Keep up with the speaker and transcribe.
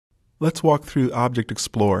Let's walk through Object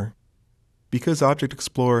Explorer. Because Object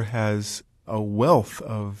Explorer has a wealth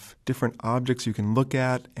of different objects you can look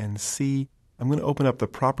at and see, I'm going to open up the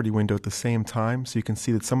property window at the same time so you can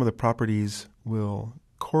see that some of the properties will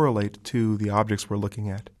correlate to the objects we're looking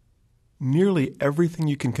at. Nearly everything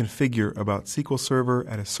you can configure about SQL Server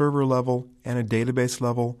at a server level and a database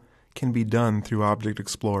level can be done through Object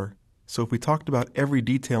Explorer. So if we talked about every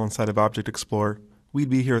detail inside of Object Explorer, we'd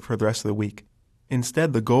be here for the rest of the week.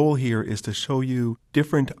 Instead, the goal here is to show you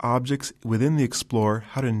different objects within the Explorer,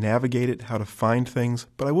 how to navigate it, how to find things,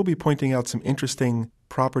 but I will be pointing out some interesting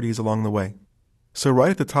properties along the way. So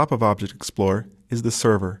right at the top of Object Explorer is the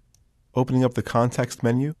server. Opening up the context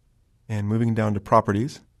menu and moving down to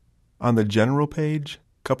Properties. On the General page,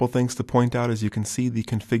 a couple things to point out as you can see the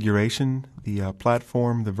configuration, the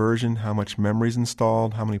platform, the version, how much memory is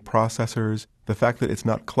installed, how many processors, the fact that it's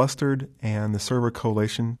not clustered, and the server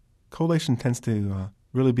collation. Collation tends to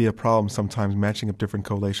really be a problem sometimes, matching up different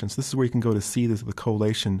collations. This is where you can go to see the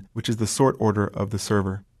collation, which is the sort order of the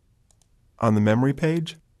server. On the memory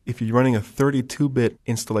page, if you're running a 32-bit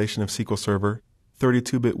installation of SQL Server,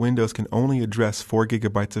 32-bit Windows can only address 4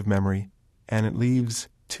 gigabytes of memory, and it leaves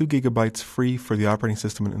 2 gigabytes free for the operating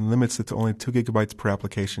system and limits it to only 2 gigabytes per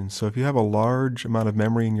application. So if you have a large amount of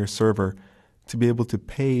memory in your server, to be able to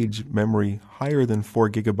page memory higher than 4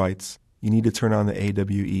 gigabytes, you need to turn on the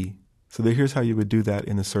AWE. So here's how you would do that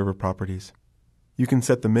in the server properties. You can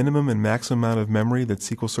set the minimum and maximum amount of memory that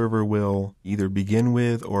SQL Server will either begin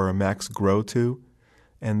with or a max grow to,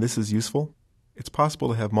 and this is useful. It's possible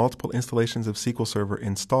to have multiple installations of SQL Server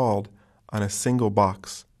installed on a single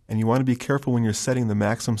box, and you want to be careful when you're setting the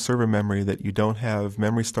maximum server memory that you don't have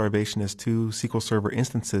memory starvation as two SQL Server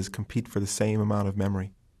instances compete for the same amount of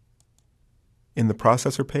memory. In the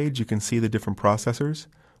processor page, you can see the different processors,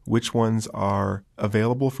 which ones are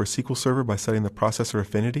available for SQL Server by setting the processor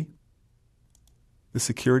affinity. The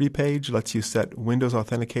security page lets you set Windows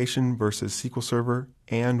Authentication versus SQL Server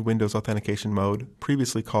and Windows Authentication mode,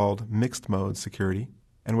 previously called mixed mode security,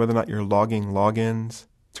 and whether or not you're logging logins,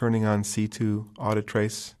 turning on C2 audit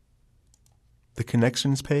trace. The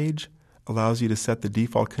connections page allows you to set the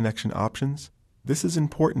default connection options. This is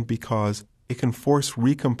important because it can force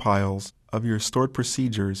recompiles of your stored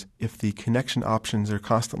procedures if the connection options are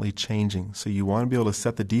constantly changing. So you want to be able to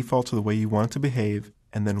set the default to the way you want it to behave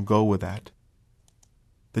and then go with that.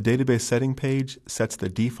 The database setting page sets the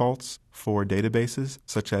defaults for databases,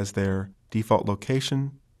 such as their default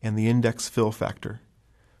location and the index fill factor.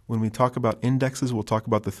 When we talk about indexes, we'll talk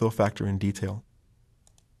about the fill factor in detail.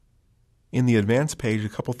 In the advanced page, a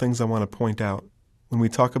couple things I want to point out. When we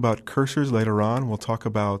talk about cursors later on, we'll talk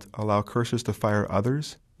about allow cursors to fire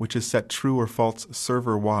others, which is set true or false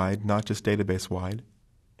server-wide, not just database-wide.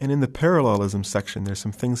 And in the parallelism section, there's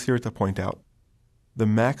some things here to point out. The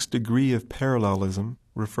max degree of parallelism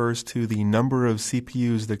refers to the number of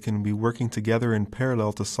CPUs that can be working together in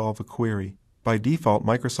parallel to solve a query. By default,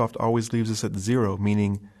 Microsoft always leaves us at 0,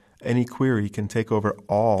 meaning any query can take over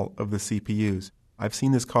all of the CPUs. I've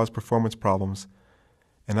seen this cause performance problems,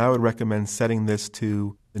 and I would recommend setting this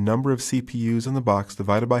to the number of CPUs in the box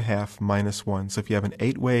divided by half minus 1. So if you have an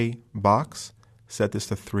 8-way box, set this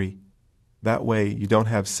to 3. That way you don't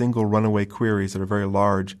have single runaway queries that are very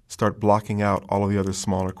large start blocking out all of the other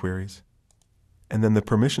smaller queries. And then the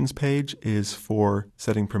permissions page is for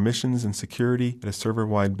setting permissions and security at a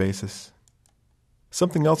server-wide basis.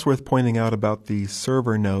 Something else worth pointing out about the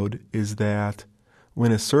server node is that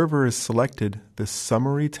when a server is selected, the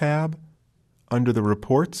Summary tab under the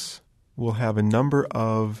Reports will have a number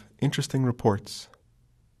of interesting reports,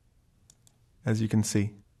 as you can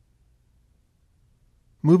see.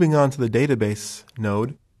 Moving on to the database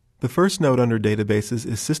node, the first node under databases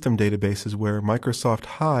is system databases, where Microsoft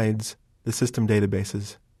hides the system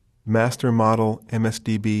databases, Master Model,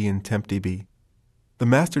 MSDB, and TempDB. The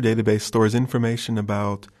master database stores information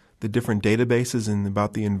about the different databases and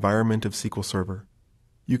about the environment of SQL Server.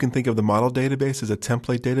 You can think of the model database as a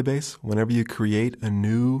template database. Whenever you create a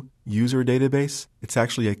new user database, it's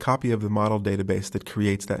actually a copy of the model database that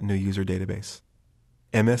creates that new user database.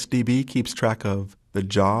 MSDB keeps track of the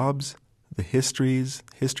jobs, the histories,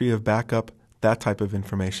 history of backup, that type of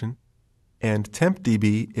information. And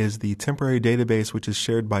TempDB is the temporary database which is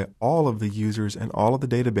shared by all of the users and all of the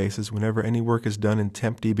databases whenever any work is done in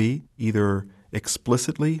TempDB, either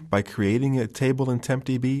explicitly by creating a table in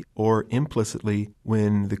TempDB or implicitly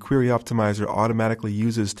when the query optimizer automatically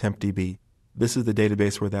uses TempDB. This is the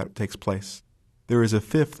database where that takes place. There is a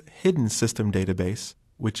fifth hidden system database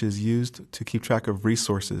which is used to keep track of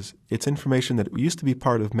resources. It's information that used to be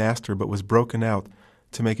part of master but was broken out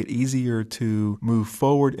to make it easier to move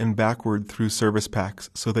forward and backward through service packs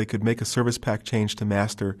so they could make a service pack change to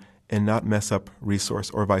master and not mess up resource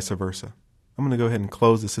or vice versa. I'm going to go ahead and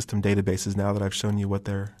close the system databases now that I've shown you what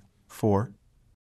they're for.